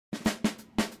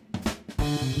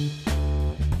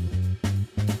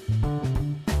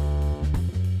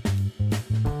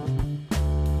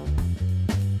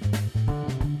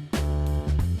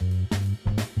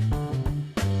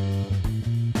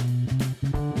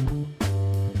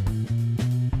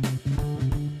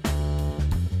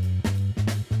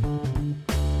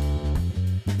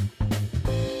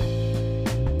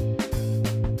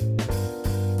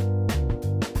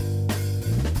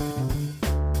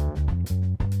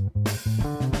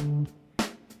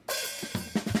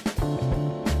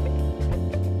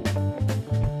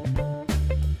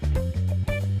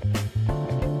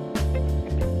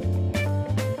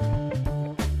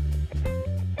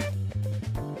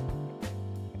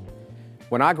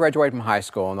When I graduated from high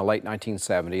school in the late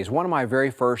 1970s, one of my very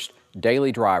first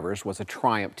daily drivers was a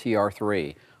Triumph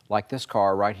TR3, like this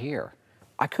car right here.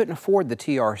 I couldn't afford the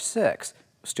TR6,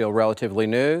 still relatively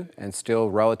new and still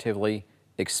relatively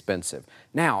expensive.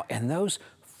 Now, in those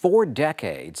 4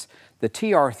 decades, the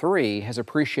TR3 has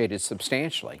appreciated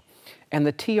substantially, and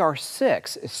the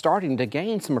TR6 is starting to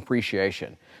gain some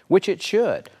appreciation, which it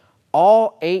should.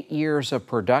 All 8 years of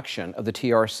production of the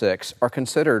TR6 are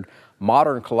considered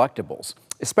modern collectibles,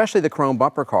 especially the chrome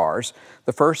bumper cars,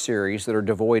 the first series that are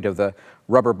devoid of the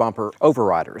rubber bumper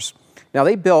overriders. Now,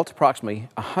 they built approximately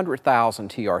 100,000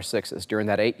 TR6s during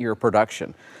that 8-year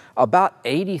production. About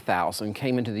 80,000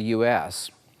 came into the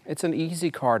U.S. It's an easy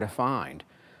car to find,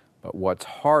 but what's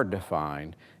hard to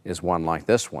find is one like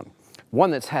this one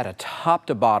that's had a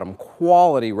top-to-bottom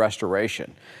quality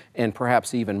restoration, and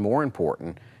perhaps even more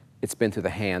important, it's been through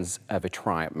the hands of a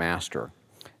Triumph master.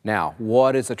 Now,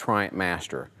 what is a Triumph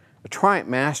master? A Triumph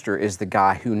master is the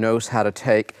guy who knows how to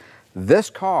take this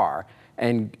car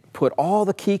and put all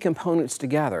the key components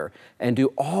together and do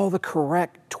all the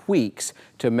correct tweaks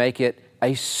to make it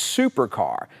a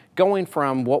supercar, going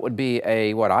from what would be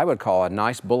what I would call a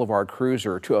nice boulevard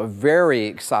cruiser to a very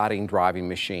exciting driving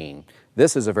machine.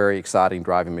 This is a very exciting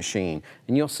driving machine,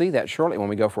 and you'll see that shortly when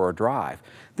we go for a drive.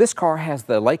 This car has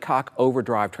the Laycock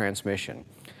overdrive transmission.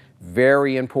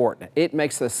 Very important. It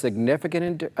makes a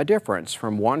significant difference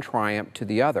from one Triumph to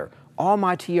the other. All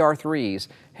my TR3s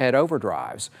had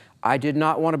overdrives. I did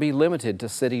not want to be limited to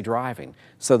city driving.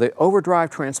 So the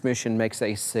overdrive transmission makes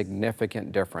a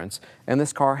significant difference, and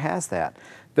this car has that.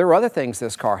 There are other things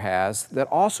this car has that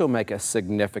also make a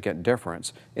significant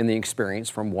difference in the experience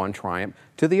from one Triumph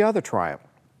to the other Triumph.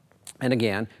 And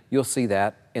again, you'll see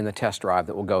that in the test drive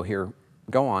that we'll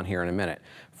go on here in a minute.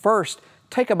 First,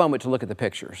 take a moment to look at the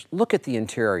pictures. Look at the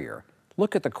interior.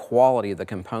 Look at the quality of the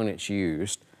components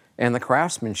used and the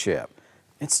craftsmanship.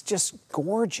 It's just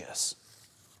gorgeous.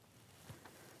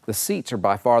 The seats are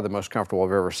by far the most comfortable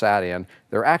I've ever sat in.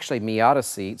 They're actually Miata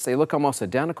seats. They look almost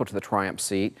identical to the Triumph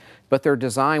seat, but they're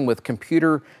designed with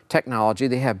computer technology.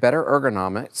 They have better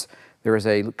ergonomics. There is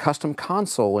a custom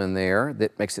console in there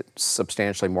that makes it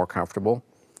substantially more comfortable,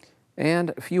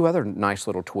 and a few other nice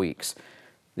little tweaks.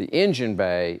 The engine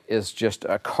bay is just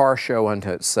a car show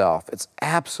unto itself. It's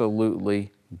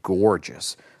absolutely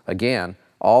gorgeous. Again,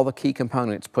 all the key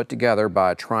components put together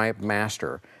by a Triumph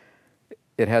master.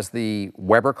 It has the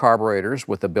Weber carburetors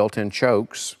with the built-in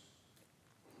chokes.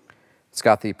 It's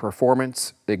got the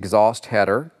performance exhaust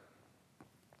header.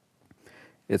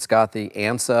 It's got the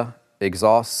ANSA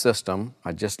exhaust system.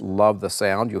 I just love the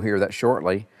sound. You'll hear that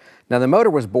shortly. Now, the motor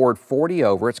was bored 40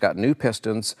 over. It's got new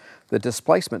pistons. The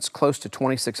displacement's close to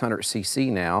 2,600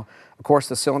 cc now. Of course,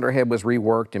 the cylinder head was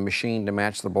reworked and machined to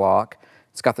match the block.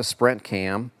 It's got the sprint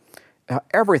cam.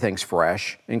 Everything's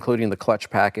fresh, including the clutch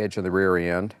package and the rear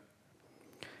end.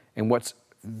 And what's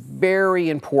very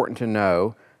important to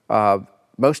know,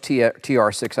 most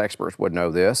TR6 experts would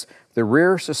know this, the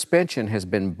rear suspension has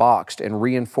been boxed and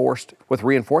reinforced with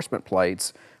reinforcement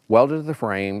plates welded to the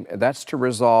frame. That's to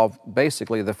resolve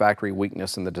basically the factory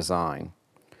weakness in the design.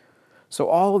 So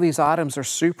all of these items are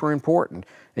super important,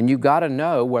 and you've got to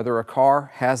know whether a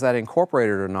car has that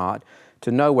incorporated or not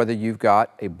to know whether you've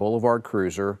got a boulevard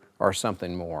cruiser or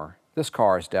something more. This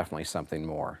car is definitely something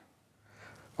more.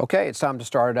 Okay, it's time to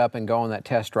start it up and go on that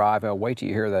test drive. I'll wait till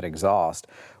you hear that exhaust.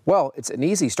 Well, it's an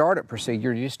easy startup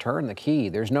procedure. You just turn the key.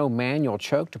 There's no manual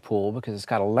choke to pull because it's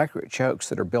got electric chokes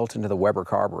that are built into the Weber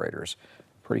carburetors.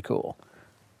 Pretty cool.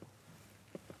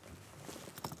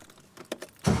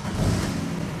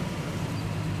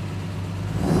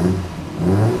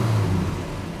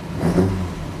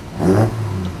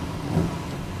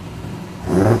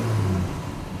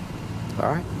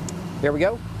 All right, here we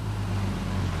go.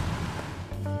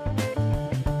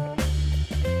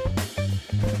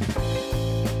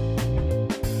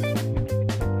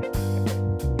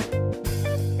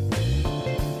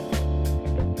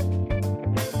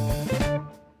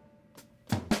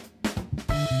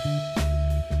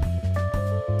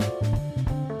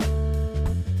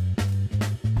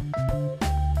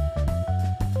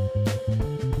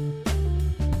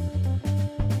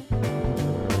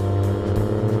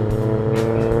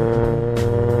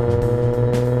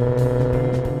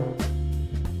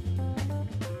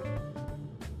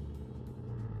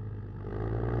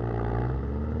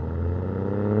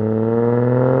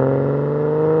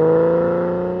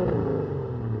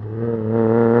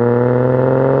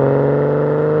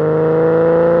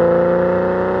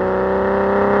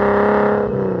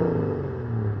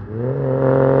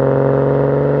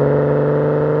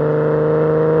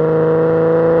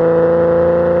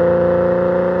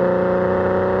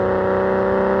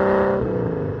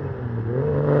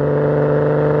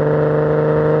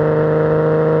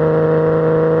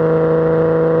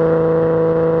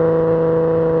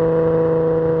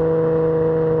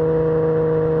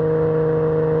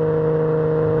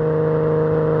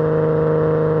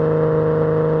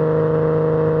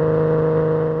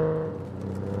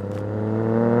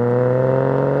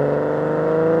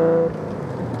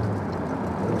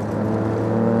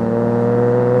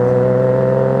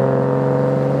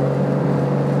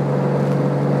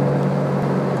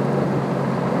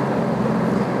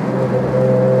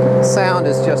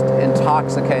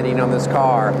 intoxicating on this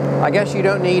car. I guess you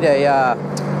don't need a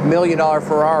 $1 million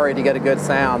Ferrari to get a good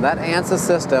sound. That ANSA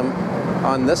system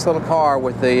on this little car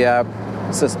with the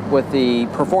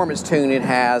performance tune it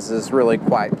has is really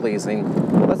quite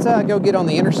pleasing. Let's go get on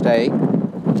the interstate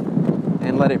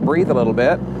and let it breathe a little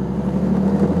bit.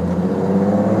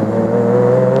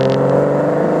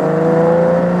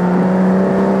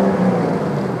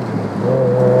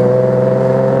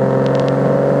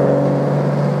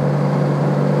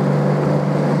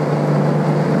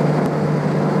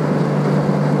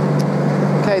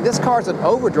 This car is an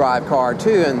overdrive car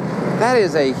too, and that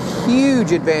is a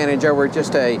huge advantage over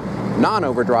just a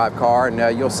non-overdrive car,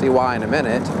 and you'll see why in a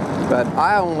minute. But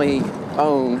I've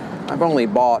only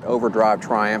bought overdrive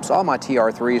Triumphs. All my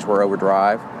TR3s were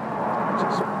overdrive. It's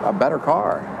just a better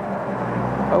car.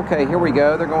 Okay, here we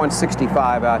go. They're going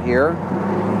 65 out here.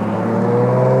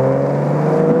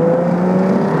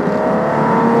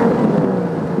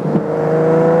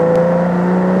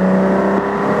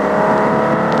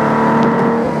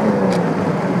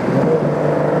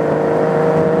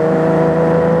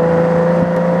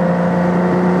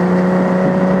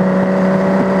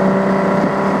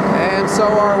 So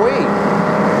are we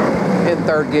in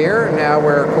third gear. Now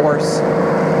we're, of course,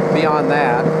 beyond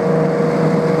that.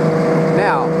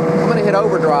 Now, I'm going to hit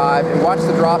overdrive and watch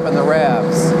the drop in the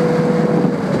revs.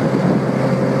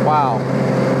 Wow,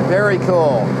 very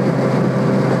cool.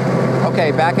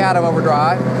 Okay, back out of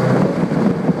overdrive.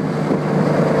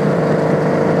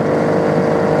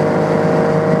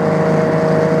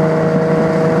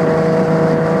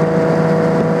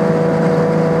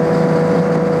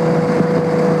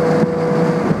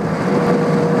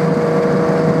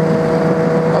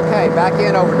 Back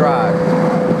in overdrive.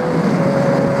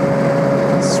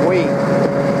 Sweet.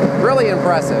 Really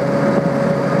impressive.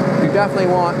 You definitely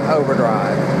want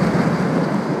overdrive.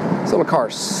 This little car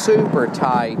is super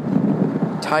tight.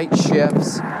 Tight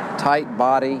shifts, tight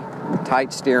body,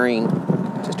 tight steering.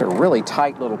 Just a really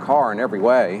tight little car in every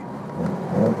way.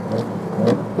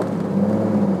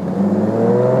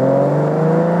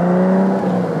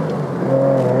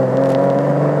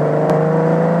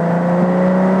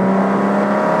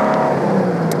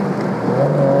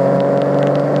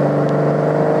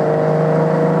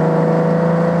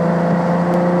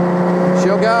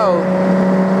 Go.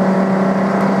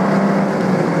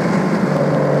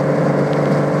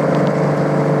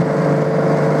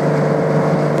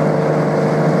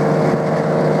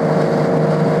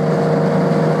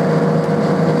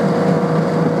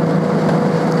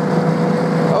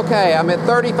 Okay, I'm at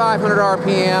 3,500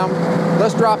 RPM.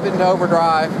 Let's drop into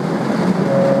overdrive.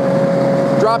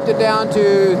 Dropped it down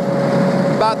to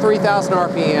about 3,000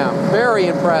 RPM. Very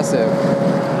impressive.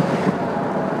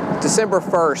 December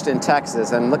 1st in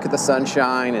Texas, and look at the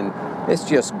sunshine, and it's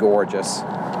just gorgeous.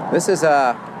 This is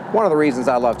one of the reasons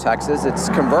I love Texas. It's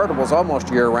convertibles almost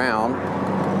year-round.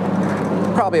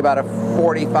 Probably about a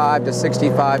 45 to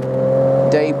 65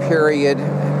 day period,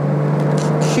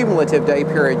 cumulative day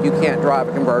period, you can't drive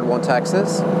a convertible in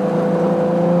Texas. The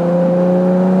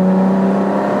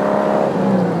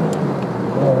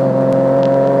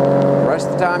rest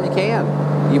of the time you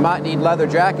can. You might need leather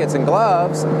jackets and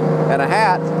gloves and a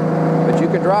hat, but you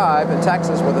can drive in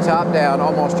Texas with the top down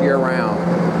almost year-round.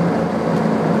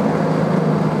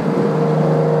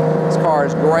 This car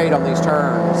is great on these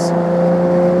turns.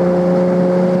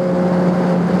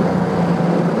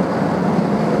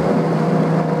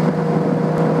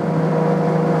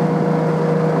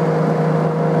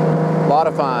 A lot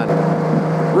of fun.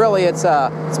 Really, it's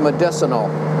medicinal.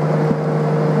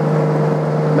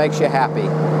 Makes you happy.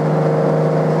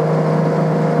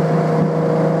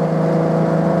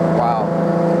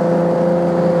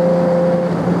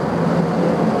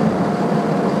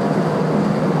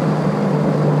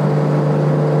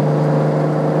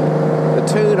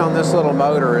 On this little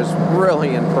motor is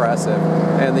really impressive,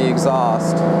 and the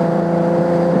exhaust.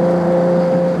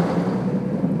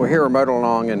 We're here motoring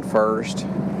along in first,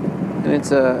 and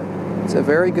it's a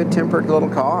very good tempered little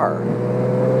car.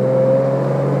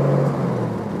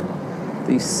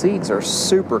 These seats are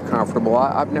super comfortable.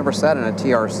 I've never sat in a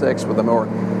TR6 with a more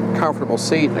comfortable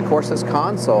seat, and of course this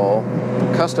console,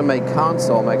 custom-made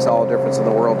console, makes all the difference in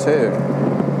the world too.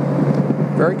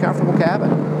 Very comfortable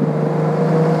cabin.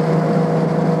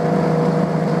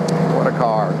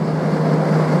 Car.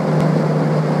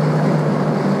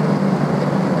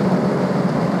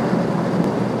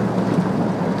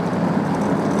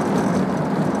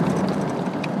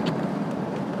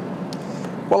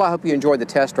 Well, I hope you enjoyed the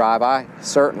test drive. I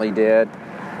certainly did.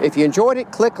 If you enjoyed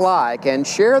it, click like and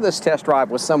share this test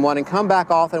drive with someone and come back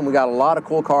often. We got a lot of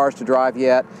cool cars to drive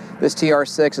yet. This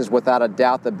TR6 is without a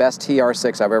doubt the best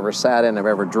TR6 I've ever sat in, I've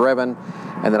ever driven,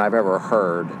 and that I've ever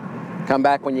heard. Come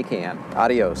back when you can.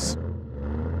 Adios.